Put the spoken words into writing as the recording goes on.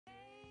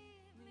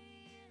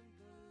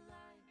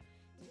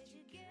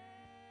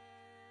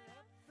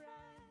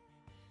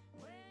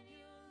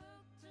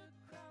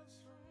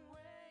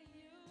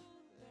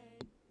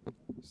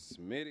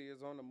Smitty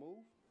is on the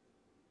move.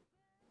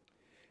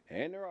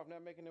 And they're off now,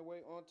 making their way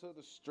onto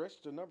the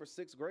stretch. The number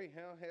 6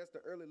 Greyhound has the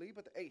early lead,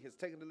 but the 8 has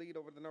taken the lead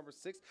over the number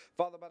 6,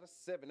 followed by the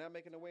 7. Now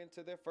making their way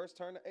into their first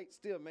turn. The 8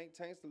 still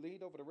maintains the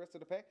lead over the rest of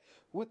the pack,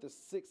 with the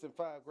 6 and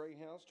 5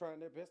 Greyhounds trying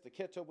their best to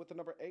catch up with the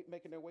number 8,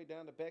 making their way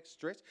down the back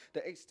stretch.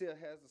 The 8 still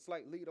has a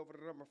slight lead over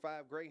the number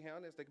 5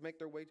 Greyhound as they make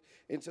their way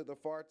into the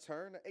far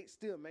turn. The 8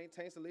 still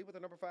maintains the lead with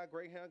the number 5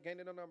 Greyhound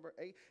gaining the number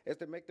 8 as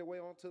they make their way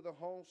onto the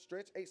home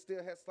stretch. 8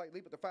 still has a slight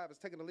lead, but the 5 is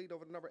taking the lead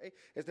over the number 8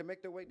 as they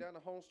make their way down the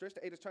home stretch.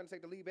 The 8 is trying to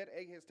take the lead back.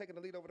 8 has taken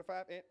the lead over the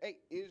 5, and 8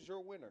 is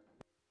your winner.